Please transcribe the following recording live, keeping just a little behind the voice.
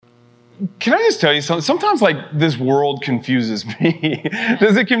Can I just tell you something? Sometimes like this world confuses me.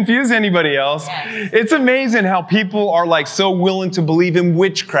 Does it confuse anybody else? Yes. It's amazing how people are like so willing to believe in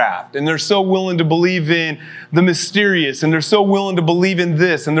witchcraft, and they're so willing to believe in the mysterious, and they're so willing to believe in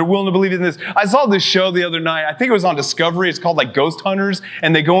this, and they're willing to believe in this. I saw this show the other night. I think it was on Discovery. It's called like Ghost Hunters,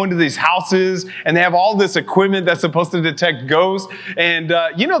 and they go into these houses and they have all this equipment that's supposed to detect ghosts. And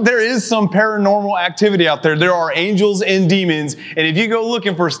there is some paranormal activity out there. There are angels and demons, and if you go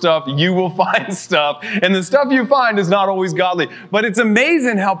looking for stuff, you will find stuff, and the stuff you find is not always godly. But it's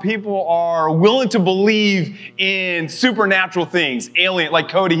amazing how people are willing to believe in supernatural things. Alien, like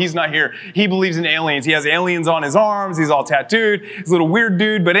Cody, he's not here. He believes in aliens. He has aliens on his arms. He's all tattooed. He's a little weird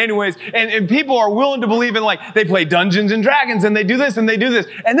dude. But anyways, and people are willing to believe in, like, they play Dungeons and Dragons, and they do this and they do this.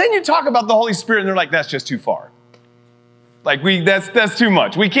 And then you talk about the Holy Spirit, and they're like, that's just too far. Like that's too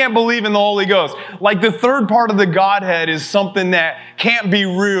much. We can't believe in the Holy Ghost. Like the third part of the Godhead is something that can't be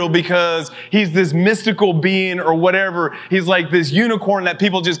real because he's this mystical being or whatever. He's like this unicorn that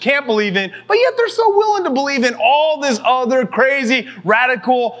people just can't believe in, but yet they're so willing to believe in all this other crazy,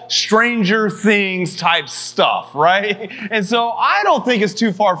 radical, stranger things type stuff, right? And so I don't think it's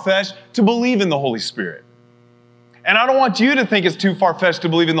too far-fetched to believe in the Holy Spirit. And I don't want you to think it's too far-fetched to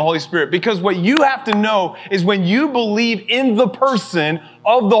believe in the Holy Spirit, because what you have to know is when you believe in the person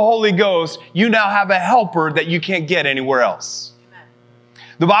of the Holy Ghost, you now have a helper that you can't get anywhere else.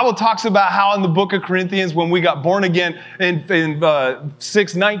 The Bible talks about how in the book of Corinthians, when we got born again in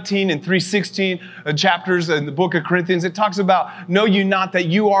 6:19 and 3:16 chapters in the book of Corinthians, it talks about, know you not that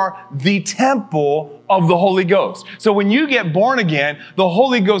you are the temple of the Holy Ghost. So when you get born again, the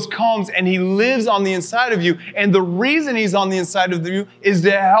Holy Ghost comes and he lives on the inside of you. And the reason he's on the inside of you is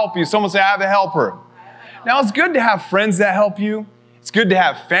to help you. Someone say, I have a helper. Now, it's good to have friends that help you. It's good to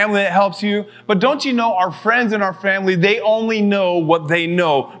have family that helps you. But don't you know, our friends and our family, they only know what they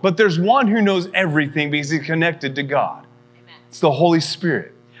know. But there's one who knows everything because he's connected to God. Amen. It's the Holy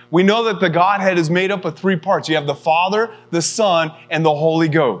Spirit. We know that the Godhead is made up of three parts. You have the Father, the Son, and the Holy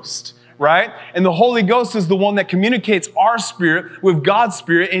Ghost. Right? And the Holy Ghost is the one that communicates our spirit with God's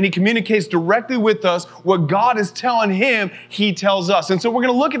spirit, and he communicates directly with us what God is telling him, he tells us. And so we're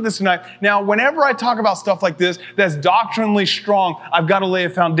going to look at this tonight. Now, whenever I talk about stuff like this that's doctrinally strong, I've got to lay a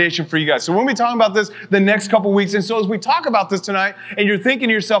foundation for you guys. So we're going to be talking about this the next couple weeks. And so as we talk about this tonight, and you're thinking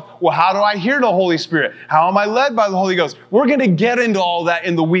to yourself, well, how do I hear the Holy Spirit? How am I led by the Holy Ghost? We're going to get into all that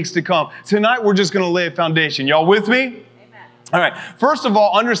in the weeks to come. Tonight, we're just going to lay a foundation. Y'all with me? All right. First of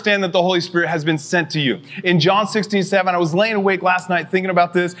all, understand that the Holy Spirit has been sent to you. In John 16:7, I was laying awake last night thinking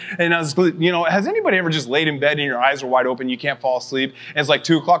about this, and I was, has anybody ever just laid in bed and your eyes are wide open, you can't fall asleep, and it's like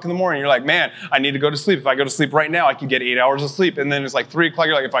 2 o'clock in the morning, you're like, man, I need to go to sleep. If I go to sleep right now, I can get 8 hours of sleep. And then it's like 3 o'clock,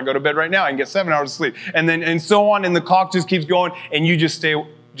 you're like, if I go to bed right now, I can get 7 hours of sleep. And so on, and the clock just keeps going, and you just stay,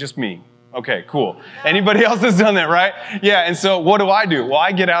 just me. Okay, cool. Anybody else has done that, right? Yeah, and so what do? Well,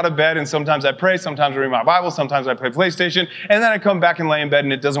 I get out of bed and sometimes I pray, sometimes I read my Bible, sometimes I play PlayStation, and then I come back and lay in bed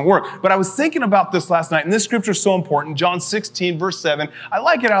and it doesn't work. But I was thinking about this last night, and this scripture is so important. John 16, verse 7. I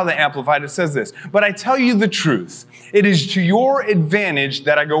like it out of the Amplified. It says this, but I tell you the truth. It is to your advantage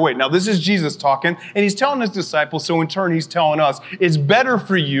that I go away. Now, this is Jesus talking, and he's telling his disciples, so in turn, he's telling us, it's better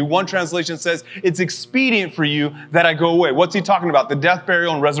for you. One translation says, it's expedient for you that I go away. What's he talking about? The death,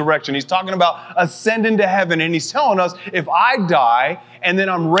 burial, and resurrection. He's talking about ascending to heaven, and he's telling us, if I die and then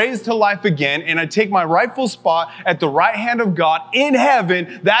I'm raised to life again and I take my rightful spot at the right hand of God in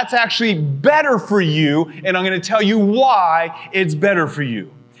heaven, that's actually better for you, and I'm going to tell you why it's better for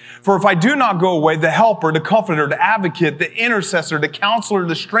you. For if I do not go away, the helper, the comforter, the advocate, the intercessor, the counselor,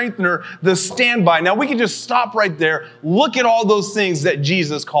 the strengthener, the standby. Now we can just stop right there. Look at all those things that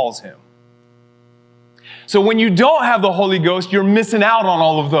Jesus calls him. So when you don't have the Holy Ghost, you're missing out on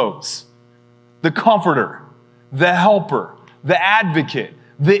all of those. The comforter, the helper, the advocate,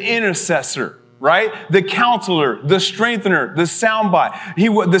 the intercessor, right? The counselor, the strengthener, the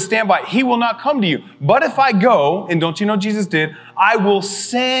the standby. He will not come to you. But if I go, and don't you know Jesus did, I will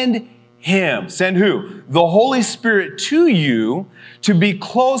send him. Send who? The Holy Spirit to you to be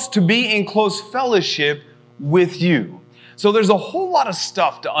in close fellowship with you. So there's a whole lot of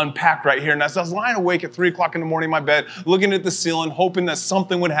stuff to unpack right here. And as I was lying awake at 3 o'clock in the morning in my bed, looking at the ceiling, hoping that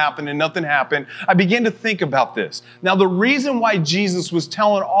something would happen, and nothing happened, I began to think about this. Now, the reason why Jesus was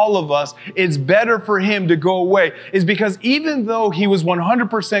telling all of us it's better for him to go away is because even though he was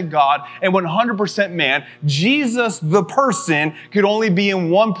 100% God and 100% man, Jesus, the person, could only be in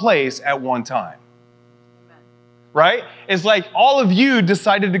one place at one time. Right? It's like all of you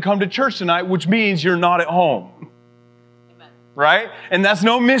decided to come to church tonight, which means you're not at home. right? And that's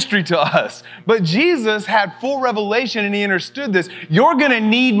no mystery to us. But Jesus had full revelation and he understood this. You're going to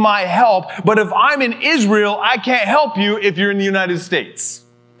need my help, but if I'm in Israel, I can't help you if you're in the United States.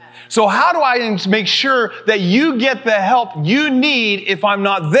 So how do I make sure that you get the help you need if I'm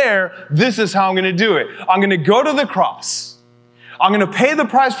not there? This is how I'm going to do it. I'm going to go to the cross. I'm going to pay the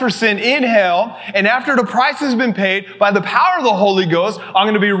price for sin in hell. And after the price has been paid by the power of the Holy Ghost, I'm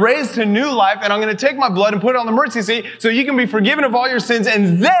going to be raised to new life. And I'm going to take my blood and put it on the mercy seat so you can be forgiven of all your sins.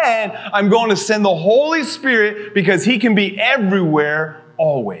 And then I'm going to send the Holy Spirit because he can be everywhere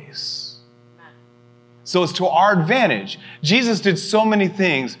always. So it's to our advantage. Jesus did so many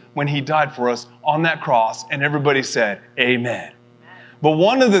things when he died for us on that cross. And everybody said, amen. But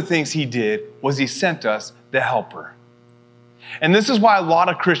one of the things he did was he sent us the helper. And this is why a lot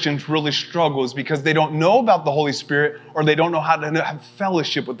of Christians really struggle, is because they don't know about the Holy Spirit or they don't know how to have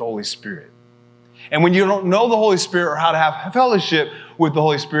fellowship with the Holy Spirit. And when you don't know the Holy Spirit or how to have fellowship with the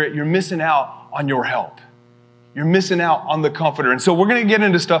Holy Spirit, you're missing out on your help. You're missing out on the comforter. And so we're going to get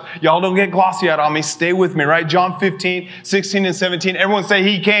into stuff. Y'all don't get glossy out on me. Stay with me, right? John 15, 16, and 17. Everyone say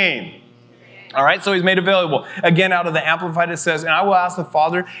he came. All right, so he's made available. Again, out of the Amplified, it says, and I will ask the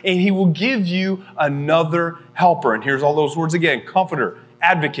Father, and he will give you another helper. And here's all those words again: comforter,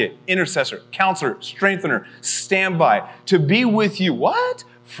 advocate, intercessor, counselor, strengthener, standby, to be with you, what?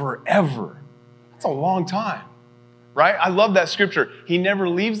 Forever. That's a long time, right? I love that scripture. He never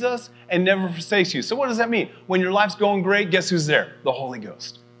leaves us and never forsakes you. So what does that mean? When your life's going great, guess who's there? The Holy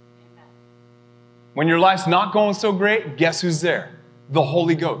Ghost. When your life's not going so great, guess who's there? The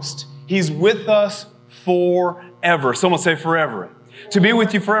Holy Ghost. He's with us forever. Someone say forever. To be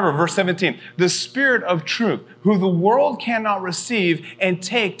with you forever. Verse 17. The Spirit of truth, who the world cannot receive and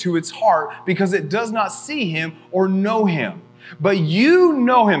take to its heart because it does not see him or know him. But you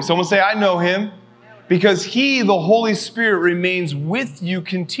know him. Someone say, I know him. Because he, the Holy Spirit, remains with you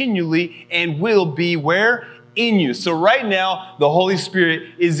continually and will be where? In you. So right now, the Holy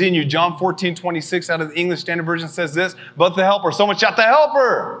Spirit is in you. John 14:26 out of the English Standard Version says this, but the helper. Someone shout, the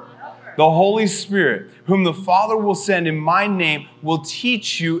helper. The Holy Spirit, whom the Father will send in my name, will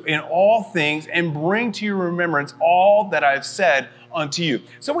teach you in all things and bring to your remembrance all that I have said unto you.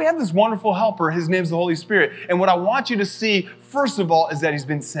 So we have this wonderful helper. His name's the Holy Spirit. And what I want you to see, first of all, is that he's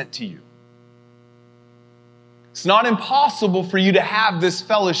been sent to you. It's not impossible for you to have this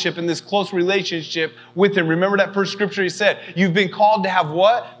fellowship and this close relationship with him. Remember that first scripture he said, you've been called to have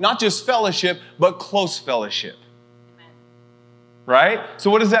what? Not just fellowship, but close fellowship. Right? So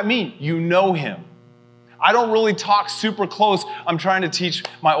what does that mean? You know him. I don't really talk super close. I'm trying to teach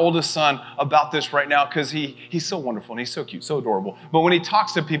my oldest son about this right now because he's so wonderful and he's so cute, so adorable. But when he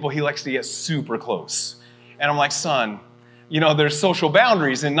talks to people, he likes to get super close. And I'm like, son, you know, there's social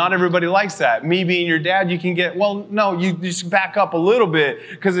boundaries and not everybody likes that. Me being your dad, you can get, well, no, you just back up a little bit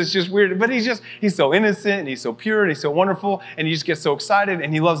because it's just weird. But he's so innocent and he's so pure and he's so wonderful and he just gets so excited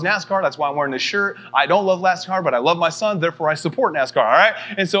and he loves NASCAR. That's why I'm wearing this shirt. I don't love NASCAR, but I love my son. Therefore, I support NASCAR, all right?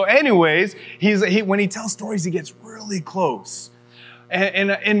 And so anyways, when he tells stories, he gets really close.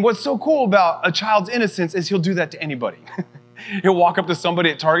 And what's so cool about a child's innocence is he'll do that to anybody. He'll walk up to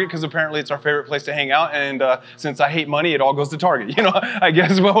somebody at Target because apparently it's our favorite place to hang out. And since I hate money, it all goes to Target, you know, I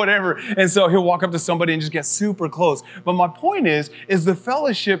guess, but whatever. And so he'll walk up to somebody and just get super close. But my point is the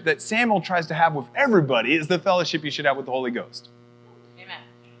fellowship that Samuel tries to have with everybody is the fellowship you should have with the Holy Ghost. Amen.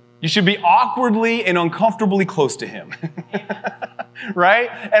 You should be awkwardly and uncomfortably close to him. Right?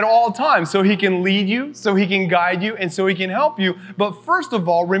 At all times. So he can lead you, so he can guide you, and so he can help you. But first of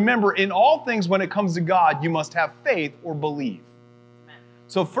all, remember, in all things when it comes to God, you must have faith or believe. Amen.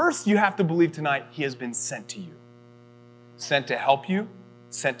 So first you have to believe tonight he has been sent to you. Sent to help you,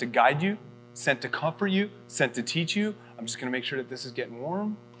 sent to guide you, sent to comfort you, sent to teach you. I'm just going to make sure that this is getting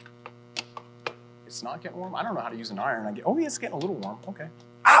warm. It's not getting warm. I don't know how to use an iron. Oh, yeah, it's getting a little warm. Okay.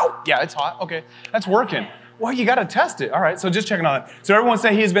 Ow! Yeah, it's hot. Okay. That's working. Well, you got to test it. All right, so just checking on it. So everyone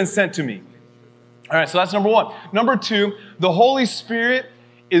say, he has been sent to me. All right, so that's number one. Number two, the Holy Spirit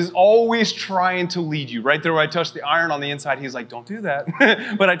is always trying to lead you. Right there where I touched the iron on the inside, he's like, don't do that.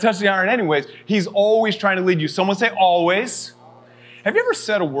 But I touched the iron anyways. He's always trying to lead you. Someone say always. Have you ever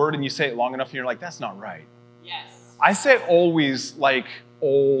said a word and you say it long enough and you're like, that's not right? Yes. I say always like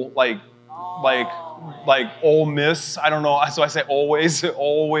Ole Miss. I don't know. So I say always,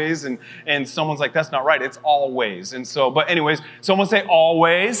 and someone's like, that's not right. It's always. And so, but anyways, someone say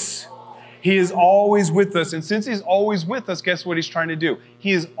always. He is always with us. And since he's always with us, guess what he's trying to do?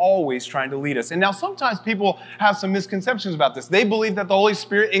 He is always trying to lead us. And now sometimes people have some misconceptions about this. They believe that the Holy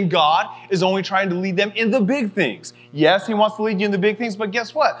Spirit in God is only trying to lead them in the big things. Yes, he wants to lead you in the big things, but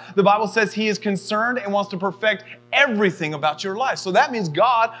guess what? The Bible says he is concerned and wants to perfect everything about your life. So that means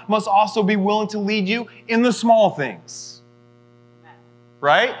God must also be willing to lead you in the small things.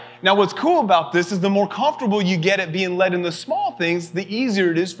 Right? Now, what's cool about this is the more comfortable you get at being led in the small things, the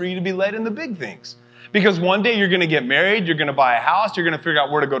easier it is for you to be led in the big things. Because one day you're going to get married, you're going to buy a house, you're going to figure out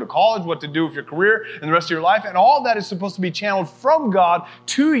where to go to college, what to do with your career and the rest of your life, and all that is supposed to be channeled from God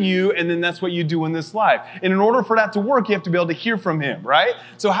to you, and then that's what you do in this life. And in order for that to work, you have to be able to hear from him, right?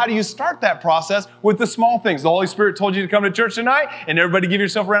 So how do you start that process? With the small things. The Holy Spirit told you to come to church tonight, and everybody give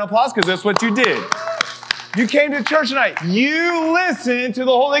yourself a round of applause because that's what you did. You came to church tonight. You listened to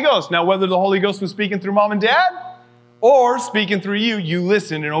the Holy Ghost. Now, whether the Holy Ghost was speaking through mom and dad or speaking through you, you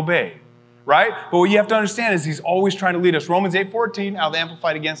listened and obeyed, right? But what you have to understand is he's always trying to lead us. Romans 8:14, out of the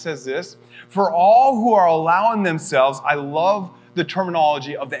Amplified again, says this: for all who are allowing themselves, I love the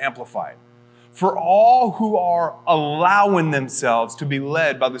terminology of the Amplified. For all who are allowing themselves to be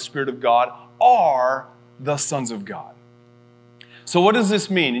led by the Spirit of God are the sons of God. So what does this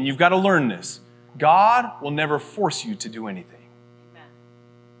mean? And you've got to learn this. God will never force you to do anything. Amen.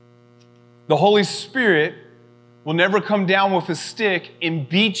 The Holy Spirit will never come down with a stick and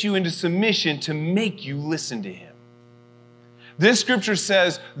beat you into submission to make you listen to him. This scripture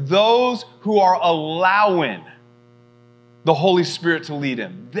says those who are allowing the Holy Spirit to lead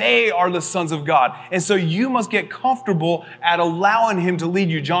him, they are the sons of God. And so you must get comfortable at allowing him to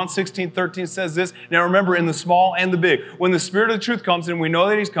lead you. John 16:13 says this. Now remember, in the small and the big, when the Spirit of the truth comes, and we know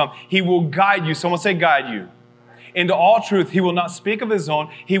that he's come, he will guide you. Someone say guide you. Into all truth. He will not speak of his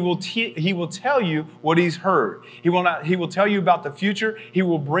own. He will tell you what he's heard. He will tell you about the future. He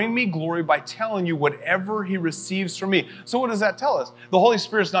will bring me glory by telling you whatever he receives from me. So what does that tell us? The Holy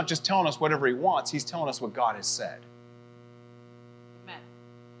Spirit's not just telling us whatever he wants. He's telling us what God has said.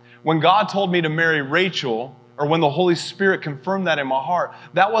 When God told me to marry Rachel, or when the Holy Spirit confirmed that in my heart,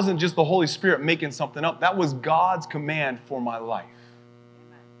 that wasn't just the Holy Spirit making something up. That was God's command for my life.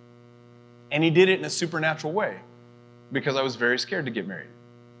 Amen. And he did it in a supernatural way because I was very scared to get married.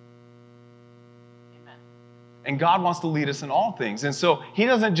 Amen. And God wants to lead us in all things. And so he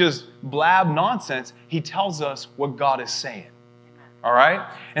doesn't just blab nonsense. He tells us what God is saying. Amen. All right?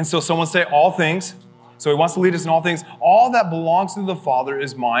 And so someone say all things. So he wants to lead us in all things. All that belongs to the Father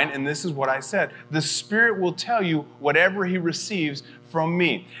is mine, and this is what I said. The Spirit will tell you whatever he receives from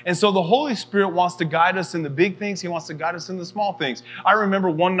me. And so the Holy Spirit wants to guide us in the big things. He wants to guide us in the small things. I remember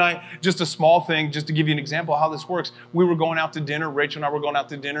one night, just a small thing, just to give you an example of how this works. We were going out to dinner. Rachel and I were going out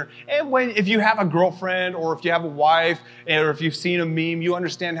to dinner. And if you have a girlfriend or if you have a wife or if you've seen a meme, you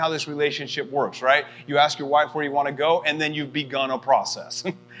understand how this relationship works, right? You ask your wife where you want to go, and then you've begun a process.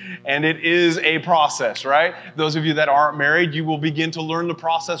 And it is a process, right? Those of you that aren't married, you will begin to learn the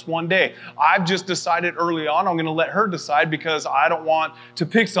process one day. I've just decided early on, I'm going to let her decide because I don't want to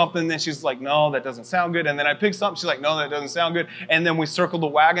pick something. Then she's like, no, that doesn't sound good. And then I pick something. She's like, no, that doesn't sound good. And then we circle the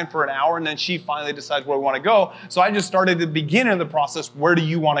wagon for an hour, and then she finally decides where we want to go. So I just started at the beginning of the process. Where do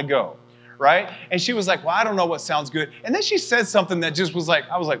you want to go? Right? And she was like, well, I don't know what sounds good. And then she said something that just was like,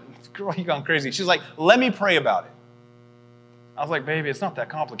 I was like, girl, you gone crazy. She's like, let me pray about it. I was like, baby, it's not that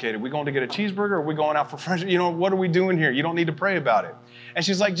complicated. We going to get a cheeseburger or are we going out for French? What are we doing here? You don't need to pray about it. And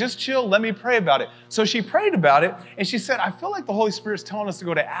she's like, just chill. Let me pray about it. So she prayed about it. And she said, I feel like the Holy Spirit's telling us to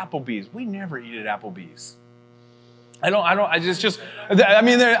go to Applebee's. We never eat at Applebee's. It's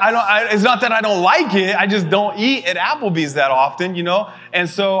not that I don't like it. I just don't eat at Applebee's that often, And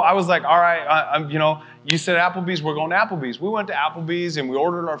so I was like, all right, you said Applebee's, we're going to Applebee's. We went to Applebee's and we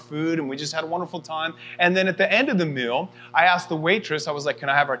ordered our food and we just had a wonderful time. And then at the end of the meal, I asked the waitress, I was like, can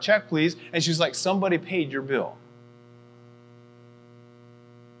I have our check, please? And she was like, somebody paid your bill.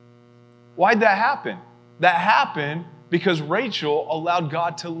 Why'd that happen? That happened because Rachel allowed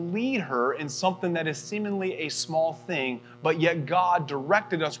God to lead her in something that is seemingly a small thing, but yet God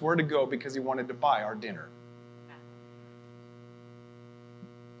directed us where to go because he wanted to buy our dinner.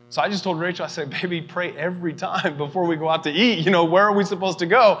 So I just told Rachel, I said, baby, pray every time before we go out to eat. Where are we supposed to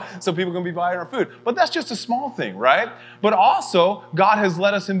go so people can be buying our food? But that's just a small thing, right? But also, God has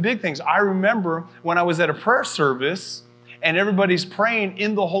led us in big things. I remember when I was at a prayer service and everybody's praying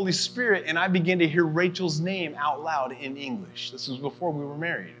in the Holy Spirit, and I began to hear Rachel's name out loud in English. This was before we were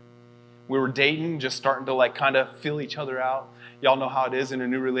married. We were dating, just starting to kind of feel each other out. Y'all know how it is in a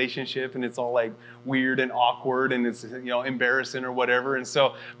new relationship, and it's all weird and awkward, and it's embarrassing or whatever. And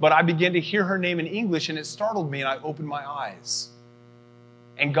so, but I began to hear her name in English, and it startled me, and I opened my eyes.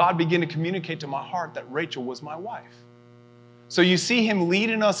 And God began to communicate to my heart that Rachel was my wife. So you see him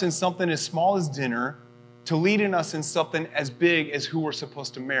leading us in something as small as dinner to leading us in something as big as who we're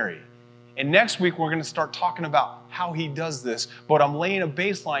supposed to marry. And next week, we're going to start talking about how he does this. But I'm laying a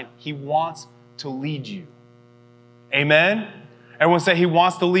baseline. He wants to lead you. Amen? Everyone say, he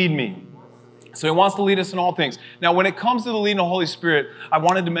wants to lead me. So he wants to lead us in all things. Now, when it comes to the leading of the Holy Spirit, I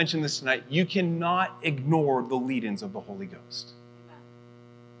wanted to mention this tonight. You cannot ignore the leadings of the Holy Ghost.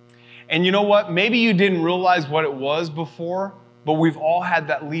 And you know what? Maybe you didn't realize what it was before, but we've all had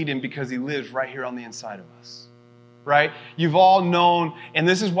that lead-in because he lives right here on the inside of us. Right? You've all known, and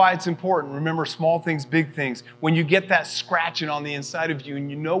this is why it's important. Remember, small things, big things. When you get that scratching on the inside of you and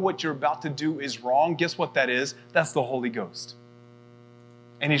you know what you're about to do is wrong, guess what that is? That's the Holy Ghost.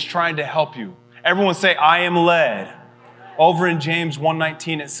 And he's trying to help you. Everyone say, I am led. Over in James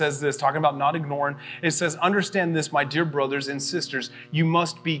 1:19, it says this, talking about not ignoring. It says, understand this, my dear brothers and sisters, you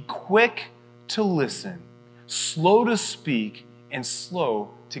must be quick to listen, slow to speak, and slow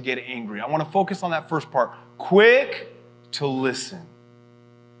to get angry. I want to focus on that first part. Quick to listen.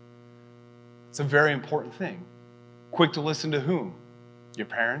 It's a very important thing. Quick to listen to whom? Your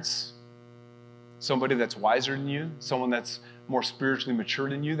parents? Somebody that's wiser than you? Someone that's more spiritually mature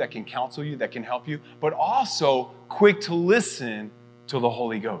than you, that can counsel you, that can help you? But also quick to listen to the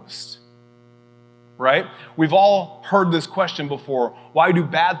Holy Ghost. Right? We've all heard this question before. Why do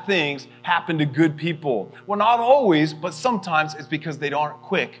bad things happen to good people? Well, not always, but sometimes it's because they aren't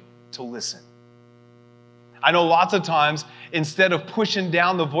quick to listen. I know lots of times, instead of pushing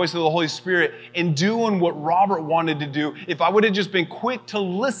down the voice of the Holy Spirit and doing what Robert wanted to do, if I would have just been quick to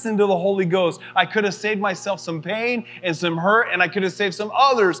listen to the Holy Ghost, I could have saved myself some pain and some hurt, and I could have saved some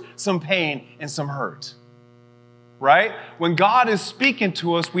others some pain and some hurt. Right? When God is speaking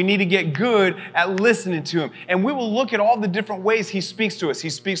to us, we need to get good at listening to him. And we will look at all the different ways he speaks to us. He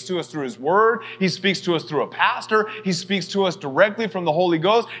speaks to us through his word. He speaks to us through a pastor. He speaks to us directly from the Holy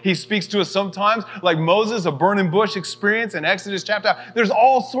Ghost. He speaks to us sometimes like Moses, a burning bush experience in Exodus chapter. There's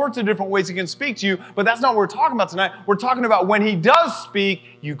all sorts of different ways he can speak to you, but that's not what we're talking about tonight. We're talking about when he does speak,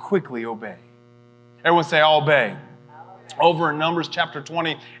 you quickly obey. Everyone say, I'll obey. Over in Numbers chapter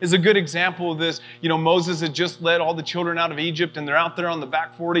 20 is a good example of this. You know, Moses had just led all the children out of Egypt, and they're out there on the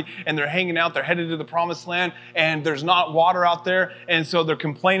back 40, and they're hanging out. They're headed to the promised land, and there's not water out there. And so they're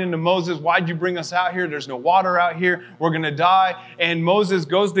complaining to Moses, why'd you bring us out here? There's no water out here. We're going to die. And Moses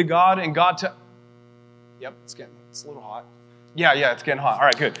goes to God, and God Yep, it's a little hot. Yeah, it's getting hot. All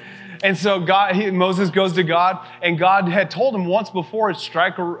right, good. And so Moses goes to God, and God had told him once before,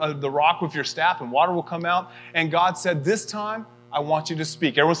 strike the rock with your staff and water will come out. And God said, this time, I want you to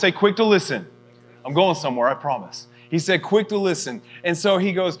speak. Everyone say, quick to listen. I'm going somewhere, I promise. He said, quick to listen. And so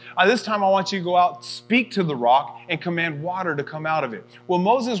he goes, this time I want you to go out, speak to the rock, and command water to come out of it. Well,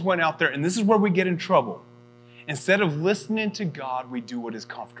 Moses went out there, and this is where we get in trouble. Instead of listening to God, we do what is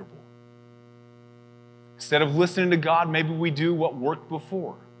comfortable. Instead of listening to God, maybe we do what worked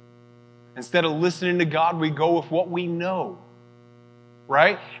before. Instead of listening to God, we go with what we know.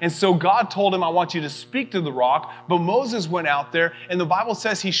 Right? And so God told him, I want you to speak to the rock. But Moses went out there, and the Bible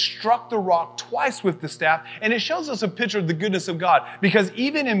says he struck the rock twice with the staff. And it shows us a picture of the goodness of God. Because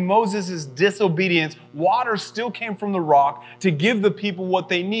even in Moses' disobedience, water still came from the rock to give the people what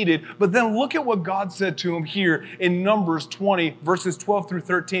they needed. But then look at what God said to him here in Numbers 20, verses 12 through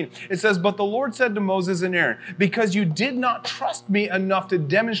 13. It says, but the Lord said to Moses and Aaron, because you did not trust me enough to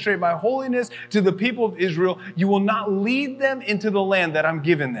demonstrate my holiness to the people of Israel, you will not lead them into the land that I'm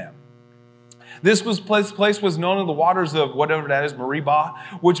giving them. This place was known as the waters of whatever that is, Meribah,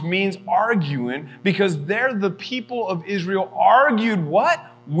 which means arguing, because there the people of Israel argued what?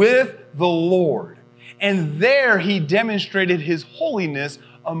 With the Lord. And there he demonstrated his holiness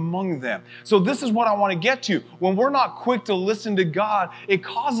among them. So this is what I want to get to. When we're not quick to listen to God, it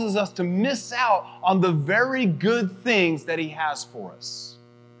causes us to miss out on the very good things that he has for us.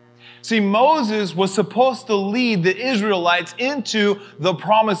 See, Moses was supposed to lead the Israelites into the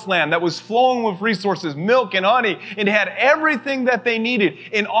promised land that was flowing with resources, milk and honey. It had everything that they needed.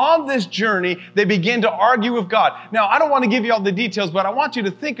 And on this journey, they began to argue with God. Now, I don't want to give you all the details, but I want you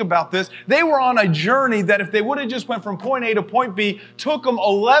to think about this. They were on a journey that if they would have just went from point A to point B, took them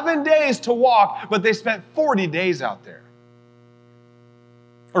 11 days to walk, but they spent 40 days out there.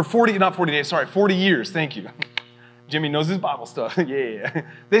 Or 40 years, thank you. Jimmy knows his Bible stuff. Yeah.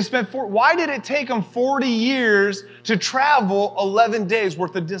 They spent why did it take them 40 years to travel 11 days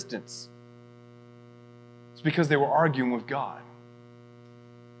worth of distance? It's because they were arguing with God.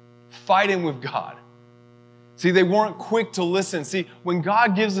 Fighting with God. See, they weren't quick to listen. See, when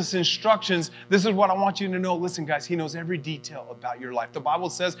God gives us instructions, this is what I want you to know. Listen, guys, He knows every detail about your life. The Bible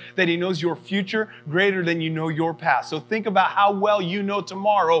says that He knows your future greater than you know your past. So think about how well you know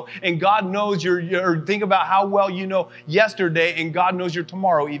tomorrow, and God knows or think about how well you know yesterday, and God knows your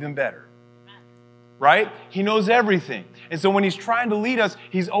tomorrow even better. Right? He knows everything. And so when He's trying to lead us,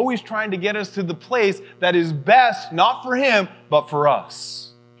 He's always trying to get us to the place that is best, not for Him, but for us.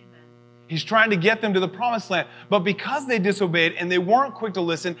 He's trying to get them to the promised land. But because they disobeyed and they weren't quick to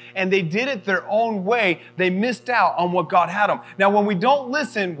listen and they did it their own way, they missed out on what God had them. Now, when we don't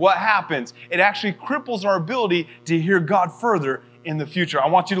listen, what happens? It actually cripples our ability to hear God further in the future. I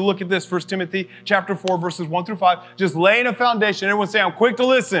want you to look at this, 1 Timothy chapter 4, verses 1 through 5. Just laying a foundation. Everyone say, I'm quick to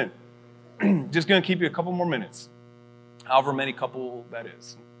listen. Just going to keep you a couple more minutes. However many couple that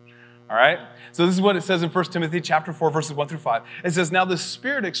is. All right? So this is what it says in 1 Timothy chapter 4, verses 1 through 5. It says, now the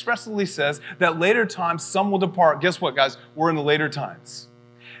Spirit expressly says that later times some will depart. Guess what, guys? We're in the later times.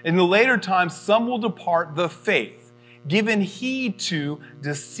 In the later times, some will depart the faith, giving heed to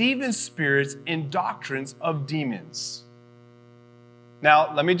deceiving spirits and doctrines of demons.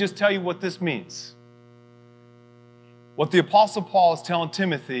 Now, let me just tell you what this means. What the Apostle Paul is telling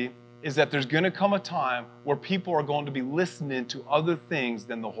Timothy is that there's going to come a time where people are going to be listening to other things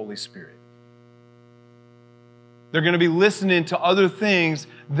than the Holy Spirit. They're going to be listening to other things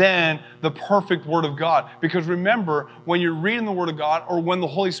than the perfect Word of God. Because remember, when you're reading the Word of God or when the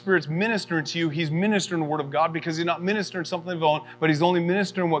Holy Spirit's ministering to you, He's ministering the Word of God because He's not ministering something of his own, but He's only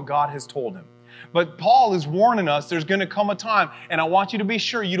ministering what God has told Him. But Paul is warning us there's going to come a time, and I want you to be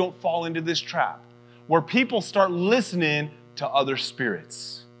sure you don't fall into this trap, where people start listening to other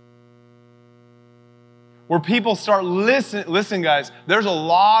spirits. Where people start listening. Listen, guys, there's a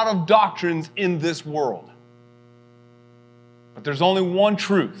lot of doctrines in this world. But there's only one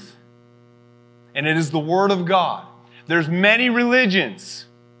truth, and it is the Word of God. There's many religions,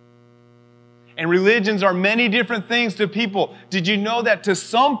 and religions are many different things to people. Did you know that to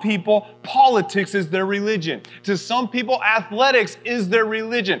some people, politics is their religion? To some people, athletics is their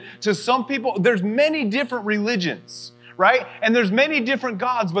religion. To some people, there's many different religions. Right? And there's many different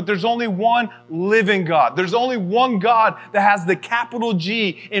gods, but there's only one living God. There's only one God that has the capital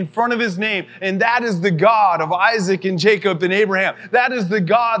G in front of His name, and that is the God of Isaac and Jacob and Abraham. That is the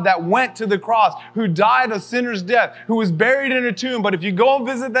God that went to the cross, who died a sinner's death, who was buried in a tomb. But if you go and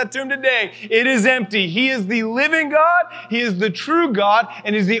visit that tomb today, it is empty. He is the living God, He is the true God,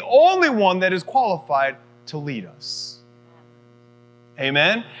 and He's the only one that is qualified to lead us.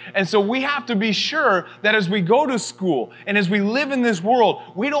 Amen? And so we have to be sure that as we go to school and as we live in this world,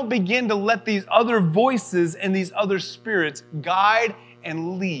 we don't begin to let these other voices and these other spirits guide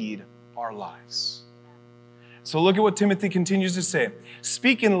and lead our lives. So look at what Timothy continues to say.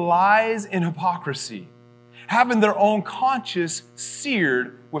 Speaking lies and hypocrisy, having their own conscience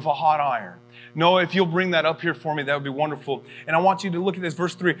seared with a hot iron. Noah, if you'll bring that up here for me, that would be wonderful. And I want you to look at this,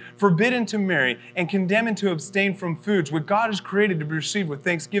 verse 3. Forbidden to marry and condemning to abstain from foods which God has created to be received with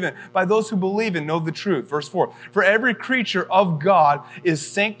thanksgiving by those who believe and know the truth. Verse 4. For every creature of God is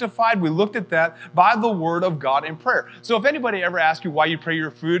sanctified, we looked at that, by the word of God in prayer. So if anybody ever asks you why you pray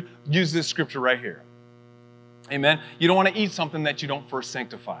your food, use this scripture right here. Amen. You don't want to eat something that you don't first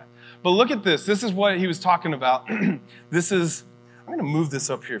sanctify. But look at this. This is what he was talking about. I'm going to move this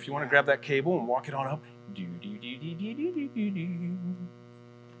up here. If you want to grab that cable and walk it on up.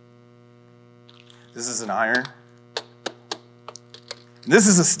 This is an iron. This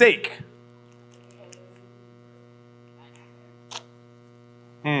is a steak.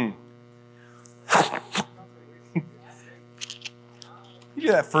 You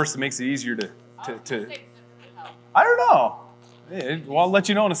do that first. It makes it easier to I don't know. Well, I'll let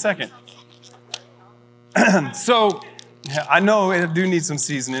you know in a second. So, I know it do need some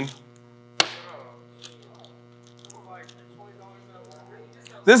seasoning.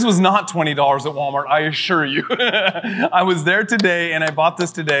 This was not $20 at Walmart, I assure you. I was there today, and I bought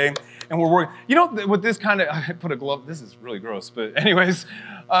this today, and we're working. You know, with this kind of, I put a glove, this is really gross, but anyways,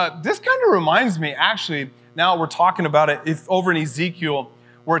 this kind of reminds me, actually, now we're talking about it over in Ezekiel,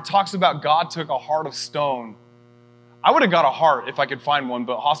 where it talks about God took a heart of stone. I would have got a heart if I could find one,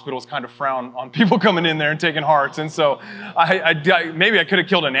 but hospitals kind of frown on people coming in there and taking hearts. And so maybe I could have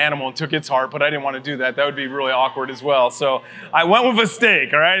killed an animal and took its heart, but I didn't want to do that. That would be really awkward as well. So I went with a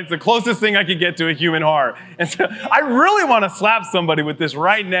steak, all right? It's the closest thing I could get to a human heart. And so I really want to slap somebody with this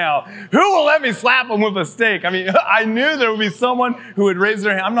right now. Who will let me slap them with a steak? I mean, I knew there would be someone who would raise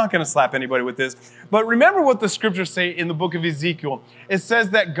their hand. I'm not going to slap anybody with this. But remember what the scriptures say in the book of Ezekiel. It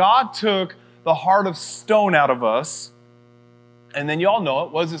says that God took the heart of stone out of us. And then y'all know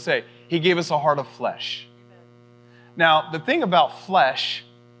it. What does it say? He gave us a heart of flesh. Now, the thing about flesh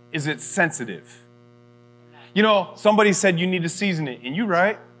is it's sensitive. You know, somebody said you need to season it, and you're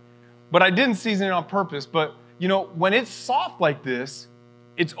right. But I didn't season it on purpose. But, you know, when it's soft like this,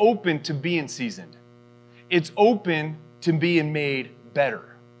 it's open to being seasoned. It's open to being made better.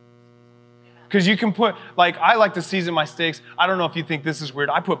 Because you can put, like, I like to season my steaks. I don't know if you think this is weird.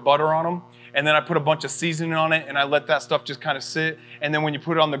 I put butter on them, and then I put a bunch of seasoning on it, and I let that stuff just kind of sit. And then when you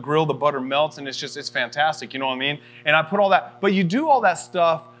put it on the grill, the butter melts, and it's fantastic. You know what I mean? And I put all that. But you do all that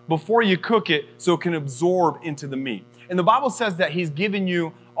stuff before you cook it so it can absorb into the meat. And the Bible says that he's given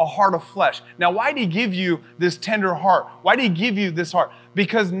you a heart of flesh. Now, why did he give you this tender heart? Why did he give you this heart?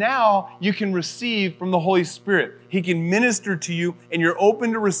 Because now you can receive from the Holy Spirit. He can minister to you, and you're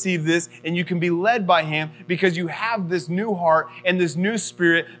open to receive this, and you can be led by him because you have this new heart and this new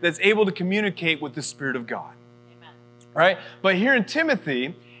spirit that's able to communicate with the Spirit of God. Amen. Right? But here in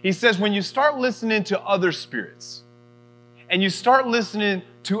Timothy, he says when you start listening to other spirits, and you start listening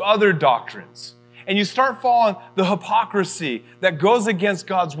to other doctrines, and you start following the hypocrisy that goes against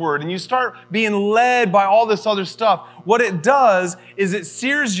God's word, and you start being led by all this other stuff, what it does is it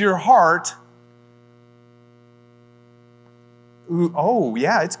sears your heart. Ooh, oh,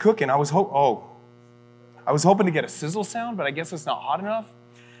 yeah, it's cooking. I was hoping to get a sizzle sound, but I guess it's not hot enough.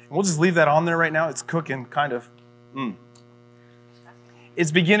 And we'll just leave that on there right now. It's cooking, kind of.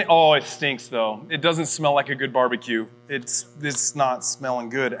 It's beginning. Oh, it stinks, though. It doesn't smell like a good barbecue. It's not smelling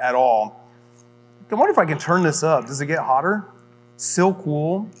good at all. I wonder if I can turn this up. Does it get hotter? Silk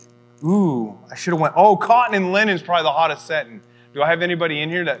wool. Ooh, I should have went. Oh, cotton and linen is probably the hottest setting. Do I have anybody in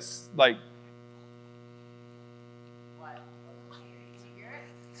here that's like? What? Can you hear it?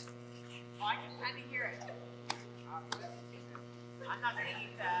 Oh, I can kind of hear it. I'm not going to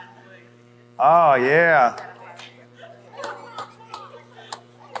eat that. Oh, yeah.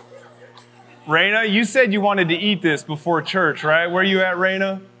 Raina, you said you wanted to eat this before church, right? Where are you at,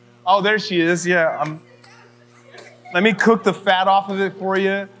 Raina? Oh, there she is. Yeah. Let me cook the fat off of it for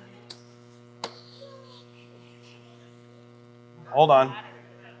you. Hold on.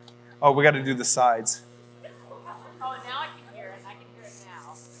 Oh, we got to do the sides. Oh, now I can hear it. I can hear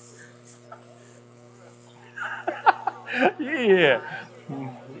it now. Yeah.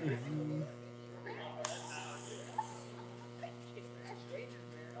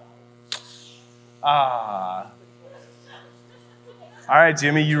 All right,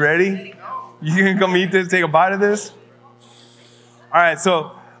 Jimmy, you ready? You gonna come eat this, take a bite of this? All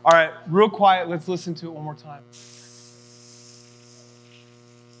right, real quiet. Let's listen to it one more time.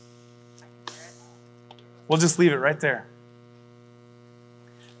 We'll just leave it right there.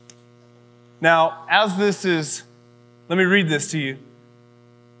 Now, as this is, let me read this to you.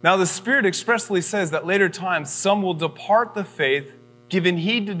 Now, the Spirit expressly says that later times some will depart the faith, giving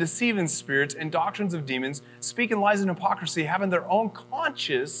heed to deceiving spirits and doctrines of demons, speaking lies and hypocrisy, having their own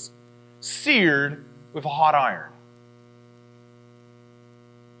conscience seared with a hot iron.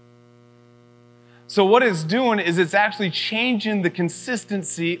 So what it's doing is it's actually changing the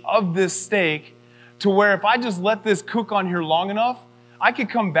consistency of this steak to where if I just let this cook on here long enough, I could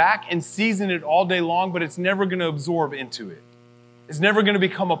come back and season it all day long, but it's never going to absorb into it. It's never going to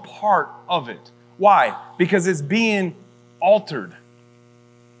become a part of it. Why? Because it's being altered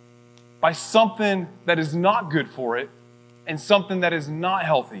by something that is not good for it and something that is not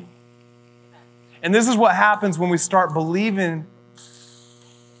healthy. And this is what happens when we start believing.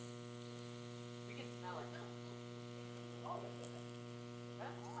 We can smell it.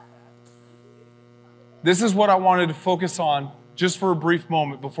 This is what I wanted to focus on just for a brief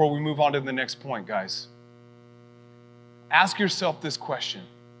moment before we move on to the next point, guys. Ask yourself this question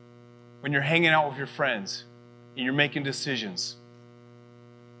when you're hanging out with your friends and you're making decisions.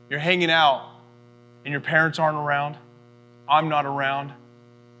 You're hanging out and your parents aren't around. I'm not around.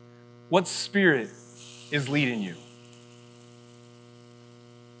 What spirit is leading you?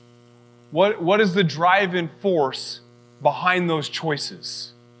 What is the driving force behind those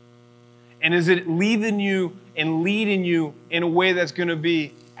choices? And is it leading you in a way that's going to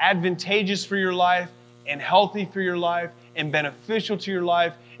be advantageous for your life and healthy for your life and beneficial to your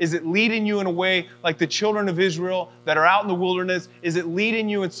life? Is it leading you in a way like the children of Israel that are out in the wilderness? Is it leading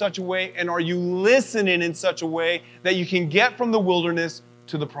you in such a way, and are you listening in such a way that you can get from the wilderness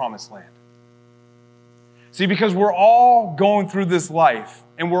to the promised land? See, because we're all going through this life,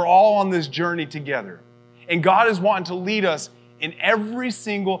 and we're all on this journey together. And God is wanting to lead us in every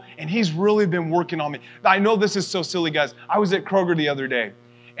single, and He's really been working on me. I know this is so silly, guys. I was at Kroger the other day,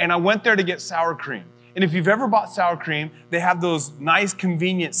 and I went there to get sour cream. And if you've ever bought sour cream, they have those nice,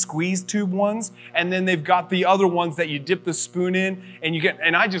 convenient squeeze tube ones, and then they've got the other ones that you dip the spoon in, and you get.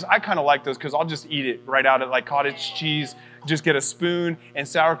 And I kind of like those because I'll just eat it right out of like cottage cheese. Just get a spoon and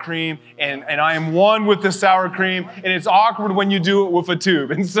sour cream, and I am one with the sour cream, and it's awkward when you do it with a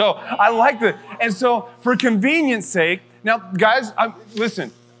tube. And so I like that. And so for convenience sake, now guys,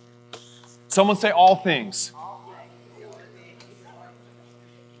 listen. Someone say all things.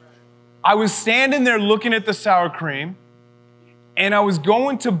 I was standing there looking at the sour cream, and I was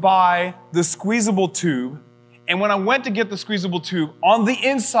going to buy the squeezable tube. And when I went to get the squeezable tube, on the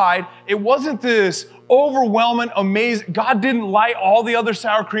inside, it wasn't this overwhelming, amazing. God didn't light all the other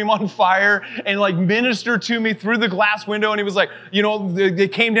sour cream on fire and like minister to me through the glass window. And he was like, you know, they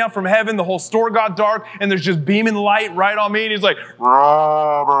came down from heaven, the whole store got dark, and there's just beaming light right on me. And he's like,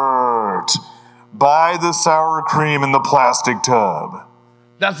 Robert, buy the sour cream in the plastic tub.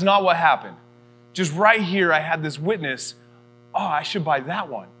 That's not what happened. Just right here, I had this witness. Oh, I should buy that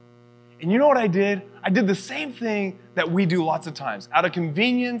one. And you know what I did? I did the same thing that we do lots of times. Out of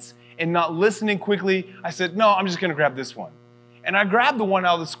convenience and not listening quickly, I said, no, I'm just going to grab this one. And I grabbed the one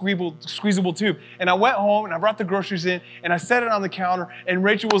out of the squeezable tube. And I went home and I brought the groceries in and I set it on the counter. And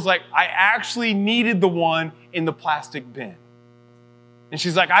Rachel was like, I actually needed the one in the plastic bin. And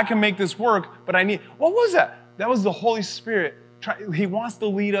she's like, I can make this work, but what was that? That was the Holy Spirit. He wants to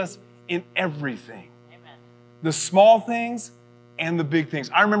lead us in everything. Amen. The small things and the big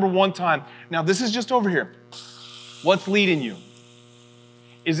things. I remember one time, now this is just over here. What's leading you?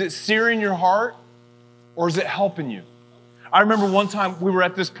 Is it searing your heart or is it helping you? I remember one time we were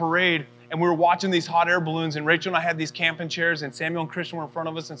at this parade and we were watching these hot air balloons, and Rachel and I had these camping chairs, and Samuel and Christian were in front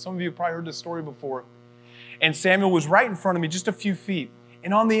of us, and some of you have probably heard this story before. And Samuel was right in front of me, just a few feet.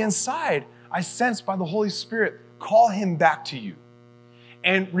 And on the inside, I sensed by the Holy Spirit, call him back to you.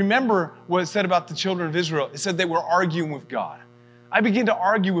 And remember what it said about the children of Israel. It said they were arguing with God. I began to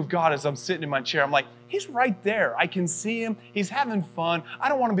argue with God as I'm sitting in my chair. I'm like, he's right there. I can see him. He's having fun. I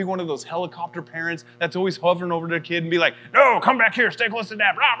don't want to be one of those helicopter parents that's always hovering over their kid and be like, no, come back here, stay close to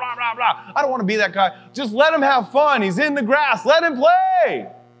dad, blah, blah, blah, blah. I don't want to be that guy. Just let him have fun. He's in the grass. Let him play.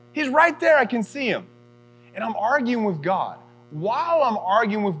 He's right there. I can see him. And I'm arguing with God. While I'm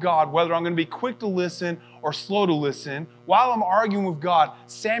arguing with God, whether I'm going to be quick to listen or slow to listen, while I'm arguing with God,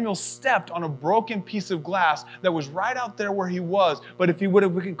 Samuel stepped on a broken piece of glass that was right out there where he was. But if he would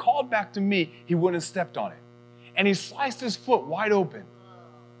have been called back to me, he wouldn't have stepped on it. And he sliced his foot wide open.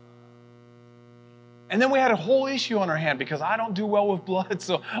 And then we had a whole issue on our hand because I don't do well with blood.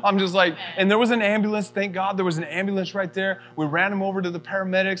 So I'm just like, and there was an ambulance. Thank God there was an ambulance right there. We ran him over to the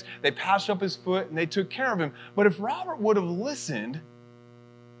paramedics. They patched up his foot and they took care of him. But if Robert would have listened,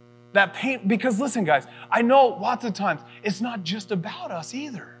 that pain, because listen, guys, I know lots of times it's not just about us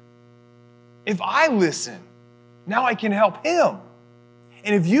either. If I listen, now I can help him.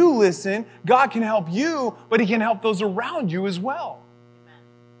 And if you listen, God can help you, but he can help those around you as well.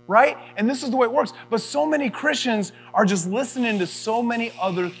 Right? And this is the way it works. But so many Christians are just listening to so many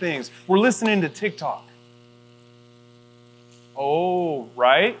other things. We're listening to TikTok. Oh,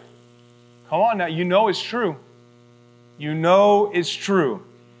 right? Come on now. You know it's true. You know it's true.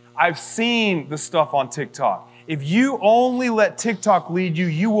 I've seen the stuff on TikTok. If you only let TikTok lead you,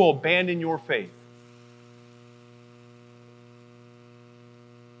 you will abandon your faith.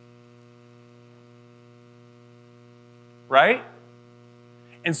 Right?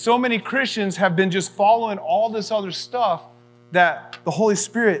 And so many Christians have been just following all this other stuff that the Holy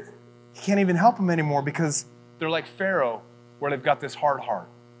Spirit, he can't even help them anymore because they're like Pharaoh, where they've got this hard heart.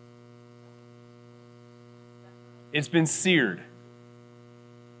 It's been seared.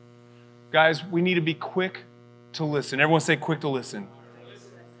 Guys, we need to be quick to listen. Everyone say quick to listen.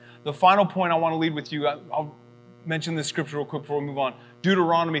 The final point I want to lead with you, I'll mention this scripture real quick before we move on.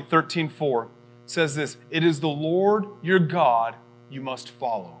 Deuteronomy 13:4 says this, "It is the Lord your God you must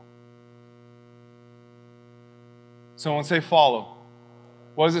follow." Someone say follow.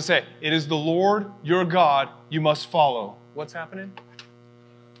 What does it say? It is the Lord your God you must follow. What's happening?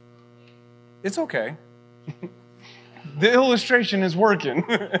 It's okay. The illustration is working.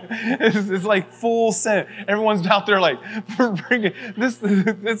 It's like full send. Everyone's out there like, this.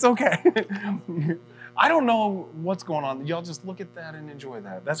 It's okay. I don't know what's going on. Y'all just look at that and enjoy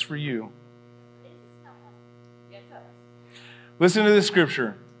that. That's for you. Listen to this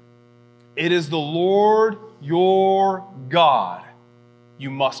scripture. It is the Lord your God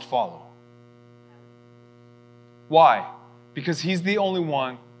you must follow. Why? Because he's the only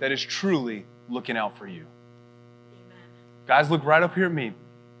one that is truly looking out for you. Amen. Guys, look right up here at me.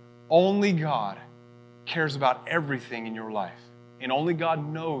 Only God cares about everything in your life. And only God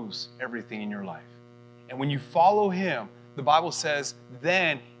knows everything in your life. And when you follow him, the Bible says,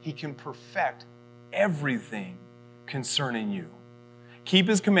 then he can perfect everything concerning you. Keep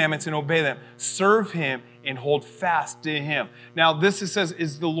his commandments and obey them. Serve him and hold fast to him. Now, this, it says,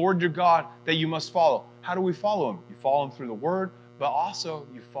 is the Lord your God that you must follow. How do we follow him? You follow him through the word, but also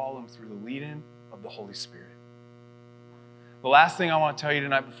you follow him through the leading of the Holy Spirit. The last thing I want to tell you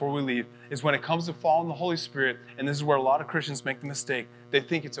tonight before we leave is when it comes to following the Holy Spirit, and this is where a lot of Christians make the mistake, they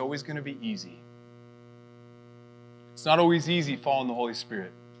think it's always going to be easy. It's not always easy following the Holy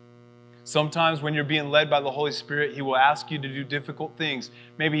Spirit. Sometimes when you're being led by the Holy Spirit, he will ask you to do difficult things.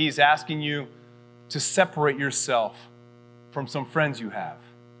 Maybe he's asking you to separate yourself from some friends you have.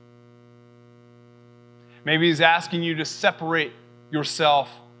 Maybe he's asking you to separate yourself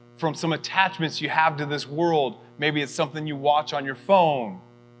from some attachments you have to this world. Maybe it's something you watch on your phone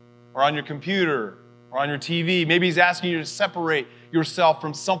or on your computer or on your TV. Maybe he's asking you to separate yourself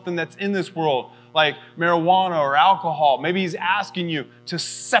from something that's in this world, like marijuana or alcohol. Maybe he's asking you to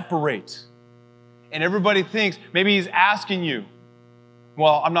separate. And everybody thinks maybe he's asking you,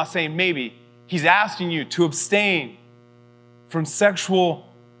 well, I'm not saying maybe, he's asking you to abstain from sexual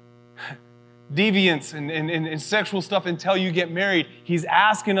deviance and sexual stuff until you get married. He's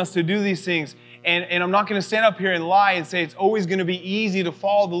asking us to do these things. And I'm not going to stand up here and lie and say it's always going to be easy to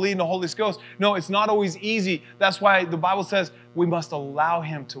follow the lead of the Holy Ghost. No, it's not always easy. That's why the Bible says we must allow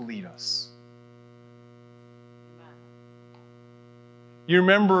him to lead us. You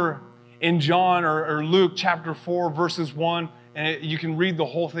remember in John or Luke chapter 4, verses 1, and you can read the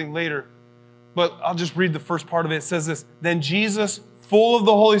whole thing later, but I'll just read the first part of it. It says this, then Jesus, full of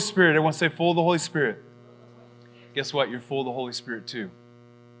the Holy Spirit, everyone say full of the Holy Spirit. Guess what? You're full of the Holy Spirit too.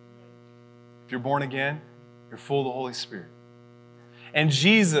 If you're born again, you're full of the Holy Spirit. And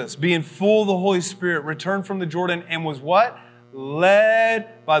Jesus, being full of the Holy Spirit, returned from the Jordan and was what?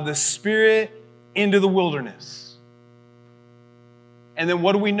 Led by the Spirit into the wilderness. And then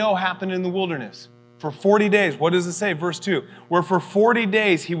what do we know happened in the wilderness? For 40 days, what does it say? Verse 2, where for 40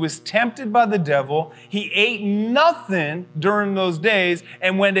 days he was tempted by the devil. He ate nothing during those days,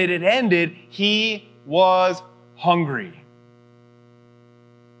 and when it had ended, he was hungry.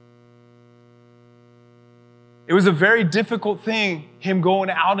 It was a very difficult thing, him going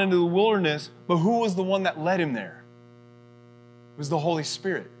out into the wilderness, but who was the one that led him there? It was the Holy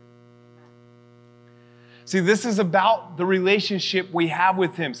Spirit. See, this is about the relationship we have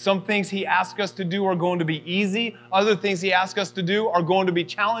with him. Some things he asks us to do are going to be easy. Other things he asks us to do are going to be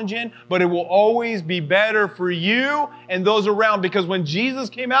challenging, but it will always be better for you and those around, because when Jesus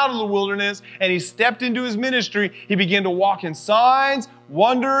came out of the wilderness and he stepped into his ministry, he began to walk in signs,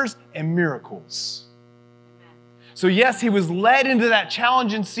 wonders, and miracles. So yes, he was led into that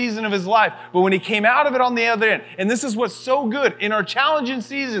challenging season of his life, but when he came out of it on the other end, and this is what's so good, in our challenging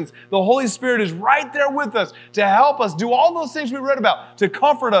seasons, the Holy Spirit is right there with us to help us do all those things we read about, to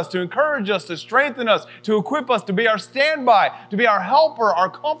comfort us, to encourage us, to strengthen us, to equip us, to be our standby, to be our helper, our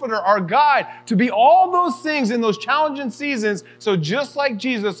comforter, our guide, to be all those things in those challenging seasons. So just like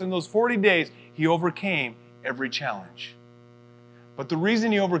Jesus in those 40 days, he overcame every challenge. But the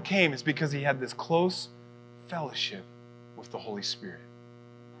reason he overcame is because he had this close fellowship with the Holy Spirit.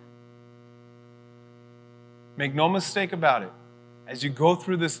 Make no mistake about it, as you go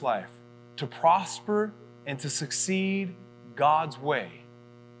through this life, to prosper and to succeed God's way,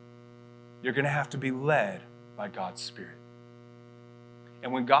 you're going to have to be led by God's Spirit.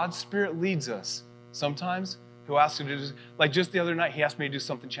 And when God's Spirit leads us, sometimes he'll ask you to do, like just the other night, he asked me to do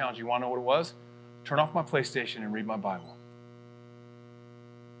something challenging. You want to know what it was? Turn off my PlayStation and read my Bible.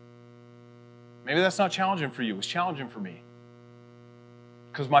 Maybe that's not challenging for you. It was challenging for me.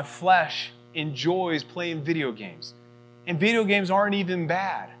 Because my flesh enjoys playing video games. And video games aren't even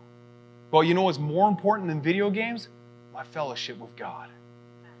bad. Well, you know what's more important than video games? My fellowship with God.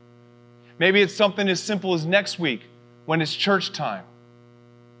 Maybe it's something as simple as next week when it's church time.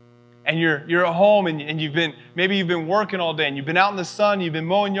 And you're at home and you've been working all day and you've been out in the sun, you've been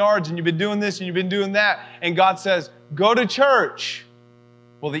mowing yards and you've been doing this and you've been doing that. And God says, go to church.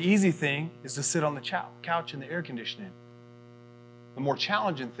 Well, the easy thing is to sit on the couch in the air conditioning. The more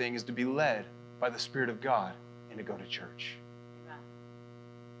challenging thing is to be led by the Spirit of God and to go to church. Amen.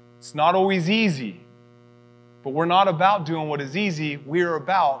 It's not always easy, but we're not about doing what is easy. We're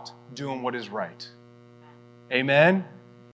about doing what is right. Amen. Amen?